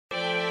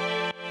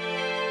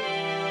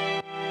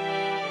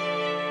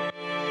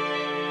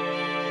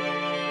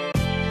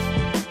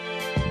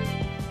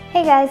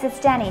Hey guys, it's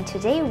Danny.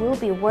 Today we'll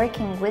be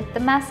working with the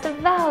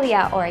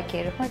Masdevallia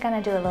orchid. We're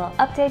gonna do a little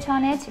update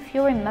on it. If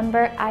you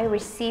remember, I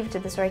received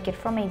this orchid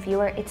from a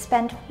viewer. It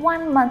spent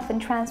 1 month in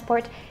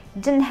transport,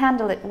 didn't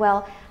handle it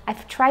well.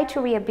 I've tried to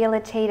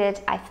rehabilitate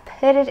it. I've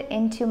put it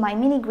into my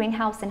mini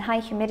greenhouse in high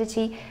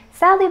humidity.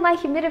 Sadly, my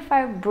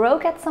humidifier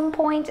broke at some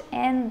point,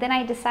 and then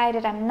I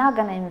decided I'm not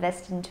gonna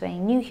invest into a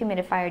new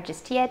humidifier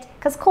just yet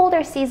because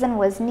colder season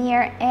was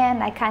near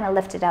and I kind of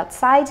left it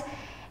outside.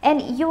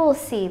 And you will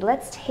see,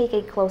 let's take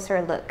a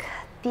closer look.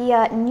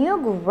 The new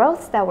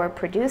growths that were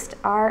produced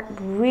are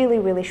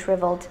really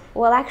shriveled.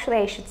 Well, actually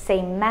I should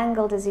say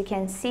mangled, as you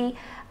can see.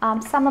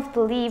 Some of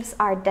the leaves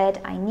are dead.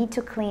 I need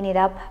to clean it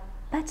up.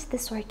 But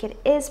this orchid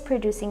is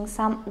producing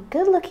some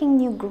good looking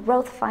new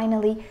growth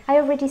finally. I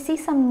already see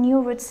some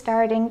new roots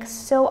starting,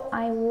 so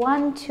I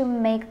want to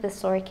make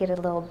this orchid a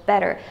little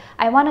better.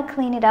 I want to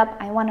clean it up,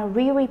 I want to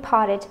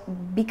repot it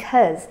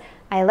because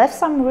I left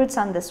some roots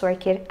on this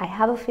orchid. I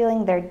have a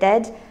feeling they're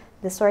dead.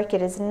 This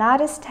orchid is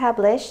not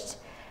established,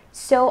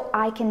 so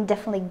I can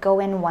definitely go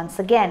in once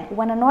again.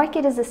 When an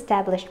orchid is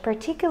established,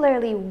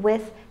 particularly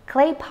with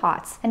clay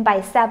pots, and by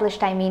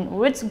established I mean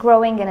roots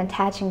growing and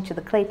attaching to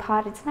the clay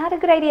pot, it's not a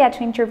good idea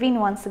to intervene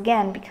once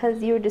again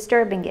because you're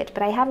disturbing it.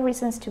 But I have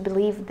reasons to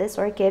believe this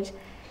orchid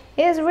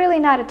is really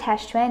not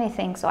attached to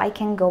anything, so I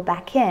can go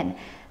back in.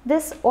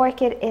 This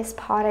orchid is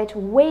potted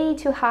way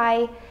too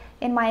high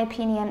in my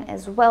opinion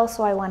as well,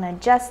 so I want to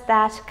adjust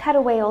that, cut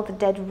away all the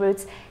dead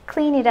roots,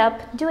 clean it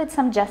up, do it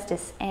some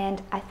justice.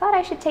 And I thought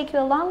I should take you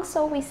along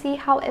so we see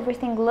how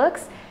everything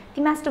looks.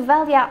 The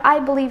Masdevallia, I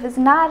believe, is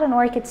not an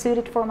orchid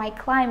suited for my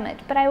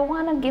climate, but I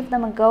want to give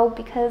them a go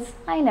because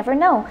I never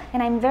know.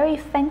 And I'm very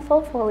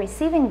thankful for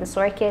receiving this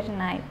orchid,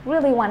 and I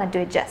really want to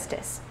do it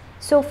justice.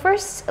 So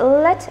first,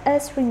 let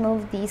us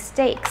remove these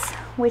stakes,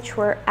 which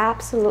were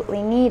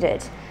absolutely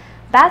needed.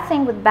 Bad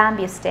thing with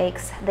bamboo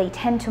stakes, they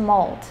tend to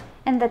mold.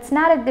 And that's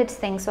not a good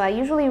thing, so I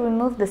usually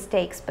remove the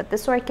stakes, but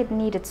this orchid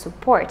needed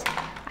support.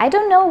 I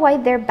don't know why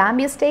they're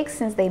bamboo stakes,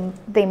 since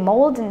they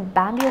mold, and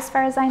bamboo, as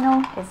far as I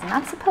know, is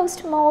not supposed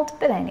to mold,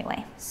 but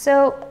anyway.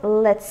 So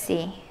let's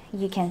see.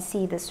 You can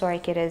see this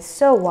orchid is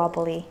so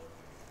wobbly.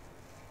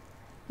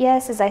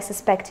 Yes, as I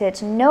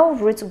suspected, no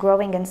roots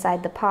growing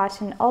inside the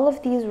pot, and all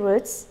of these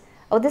roots,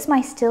 oh, this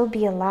might still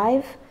be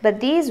alive,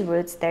 but these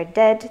roots, they're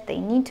dead, they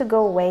need to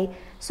go away.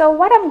 So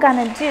what I'm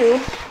gonna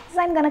do is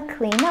I'm gonna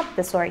clean up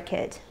this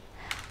orchid.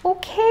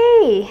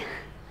 Okay,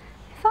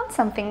 I found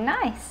something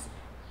nice.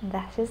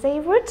 That is a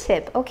root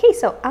tip. Okay,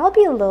 so I'll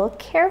be a little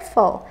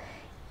careful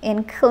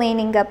in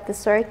cleaning up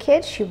this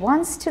orchid. She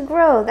wants to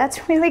grow.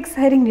 That's really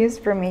exciting news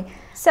for me.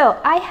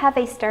 So I have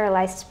a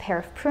sterilized pair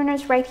of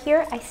pruners right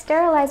here. I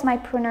sterilize my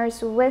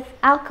pruners with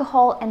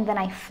alcohol and then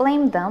I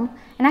flame them.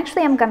 And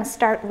actually I'm gonna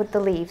start with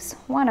the leaves.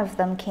 One of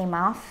them came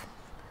off.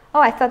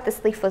 Oh, I thought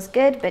this leaf was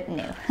good, but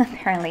no,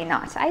 apparently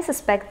not. I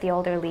suspect the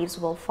older leaves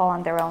will fall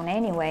on their own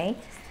anyway.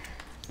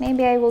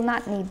 Maybe I will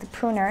not need the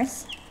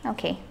pruners.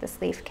 Okay,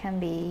 this leaf can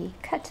be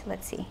cut.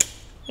 Let's see.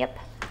 Yep.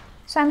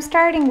 So I'm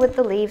starting with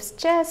the leaves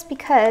just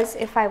because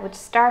if I would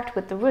start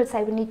with the roots,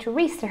 I would need to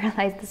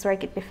re-sterilize this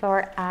orchid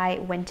before I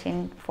went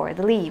in for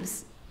the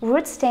leaves.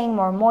 Roots staying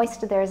more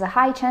moist, there's a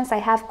high chance I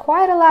have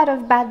quite a lot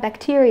of bad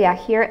bacteria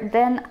here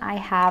than I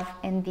have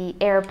in the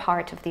air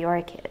part of the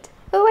orchid.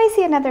 Oh, I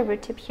see another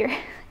root tip here.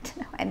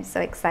 I'm so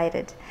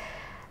excited.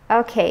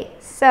 Okay,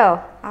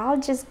 so I'll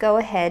just go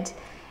ahead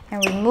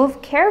and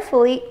remove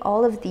carefully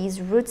all of these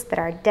roots that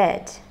are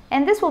dead.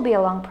 And this will be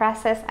a long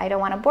process. I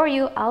don't want to bore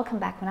you. I'll come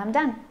back when I'm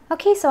done.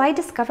 Okay, so I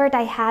discovered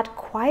I had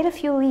quite a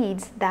few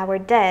leads that were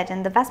dead,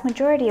 and the vast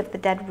majority of the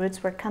dead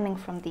roots were coming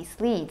from these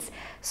leads.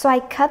 So I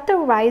cut the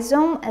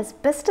rhizome as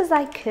best as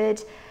I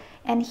could,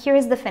 and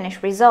here's the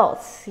finished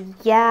results.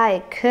 Yeah,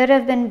 it could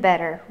have been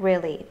better,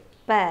 really,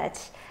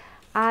 but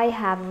I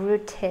have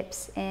root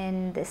tips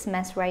in this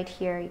mess right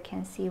here. You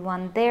can see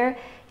one there,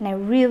 and I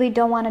really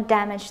don't want to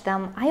damage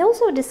them. I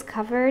also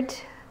discovered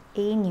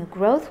a new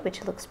growth,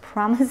 which looks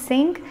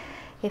promising,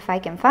 if I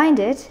can find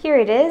it. Here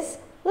it is.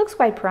 Looks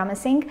quite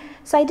promising.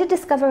 So I did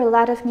discover a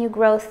lot of new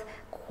growth,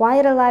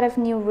 quite a lot of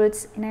new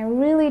roots, and I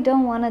really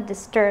don't want to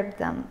disturb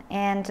them.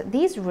 And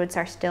these roots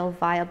are still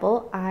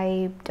viable.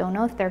 I don't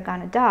know if they're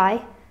gonna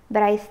die,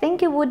 but I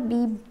think it would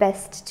be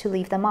best to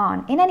leave them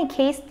on. In any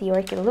case, the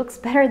orchid looks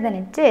better than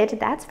it did,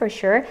 that's for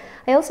sure.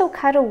 I also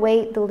cut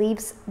away the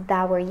leaves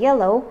that were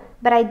yellow,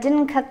 but I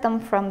didn't cut them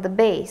from the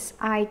base.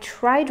 I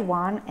tried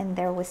one and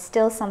there was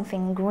still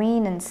something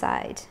green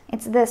inside.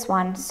 It's this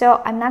one,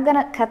 so I'm not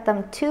gonna cut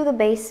them to the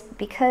base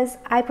because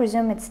I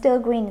presume it's still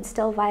green, it's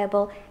still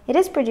viable. It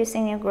is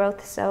producing new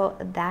growth, so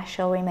that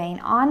shall remain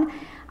on.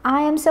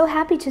 I am so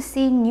happy to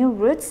see new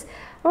roots.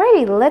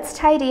 Alrighty, let's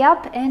tidy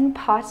up and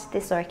pot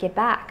this orchid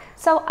back.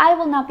 So I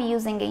will not be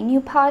using a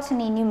new pot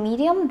and a new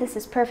medium. This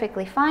is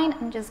perfectly fine.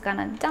 I'm just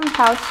gonna dump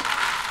out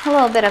a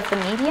little bit of the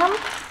medium.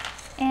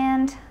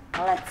 And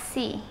let's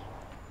see.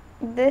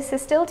 This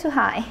is still too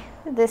high.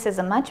 This is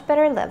a much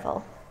better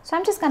level. So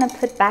I'm just gonna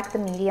put back the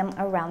medium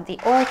around the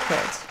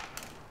orchid.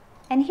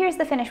 And here's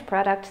the finished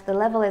product. The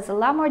level is a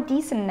lot more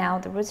decent now.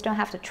 The roots don't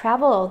have to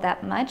travel all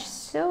that much,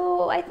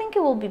 so I think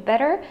it will be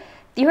better.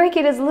 The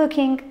orchid is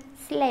looking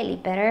slightly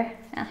better.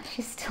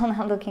 She's still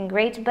not looking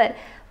great, but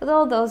with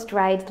all those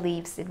dried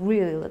leaves, it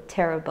really looked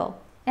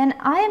terrible. And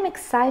I am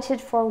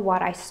excited for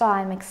what I saw.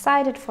 I'm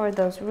excited for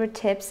those root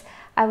tips.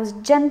 I was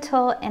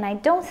gentle and I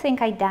don't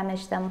think I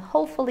damaged them.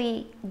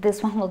 Hopefully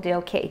this one will do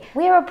okay.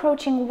 We are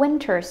approaching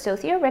winter, so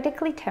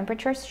theoretically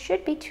temperatures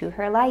should be to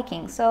her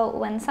liking. So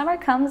when summer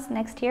comes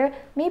next year,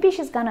 maybe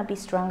she's gonna be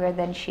stronger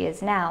than she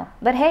is now.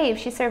 But hey, if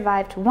she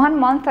survived 1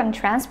 month on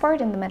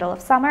transport in the middle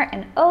of summer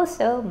and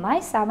also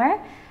my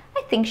summer,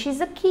 I think she's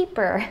a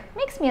keeper.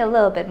 Makes me a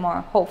little bit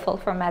more hopeful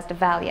for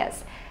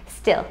Masdevallias.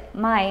 Still,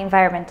 my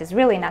environment is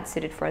really not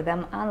suited for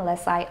them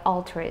unless I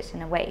alter it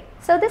in a way.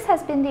 So this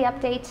has been the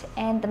update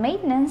and the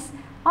maintenance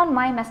on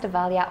my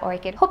Masdevallia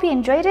orchid. Hope you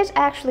enjoyed it.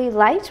 I actually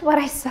liked what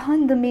I saw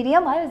in the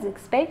medium. I was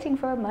expecting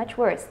for much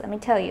worse, let me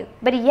tell you.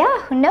 But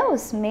yeah, who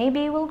knows?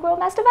 Maybe we'll grow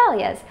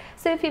Masdevallias.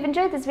 So if you've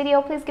enjoyed this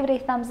video, please give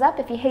it a thumbs up.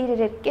 If you hated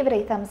it, give it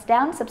a thumbs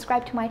down.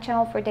 Subscribe to my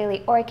channel for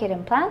daily orchid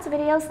and plants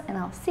videos, and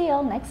I'll see you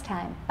all next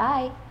time.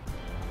 Bye!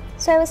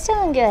 So I was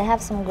telling you I have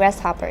some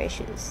grasshopper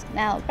issues.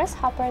 Now,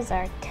 grasshoppers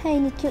are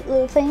tiny, cute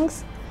little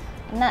things.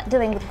 I'm not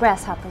dealing with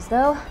grasshoppers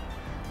though.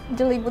 I'm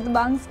dealing with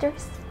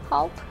monsters.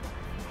 Help.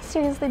 I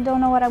seriously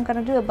don't know what I'm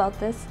gonna do about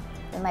this.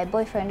 And my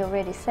boyfriend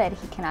already said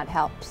he cannot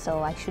help,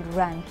 so I should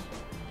run.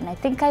 And I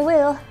think I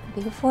will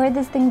before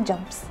this thing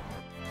jumps.